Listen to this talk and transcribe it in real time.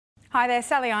Hi there,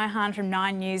 Sally Ihan from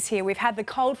 9 News here. We've had the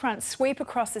cold front sweep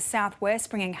across the southwest,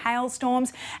 bringing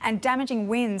hailstorms and damaging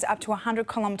winds up to 100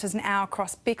 kilometres an hour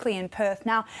across Bickley and Perth.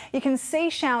 Now, you can see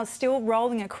showers still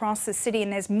rolling across the city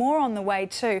and there's more on the way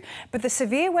too. But the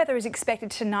severe weather is expected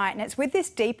tonight, and it's with this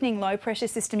deepening low pressure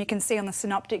system you can see on the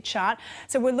synoptic chart.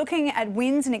 So we're looking at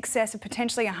winds in excess of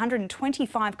potentially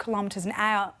 125 kilometres an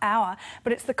hour,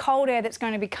 but it's the cold air that's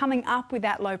going to be coming up with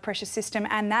that low pressure system,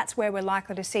 and that's where we're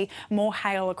likely to see more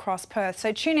hail across Perth.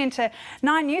 So tune in to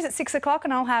 9 News at 6 o'clock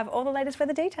and I'll have all the latest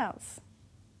weather details.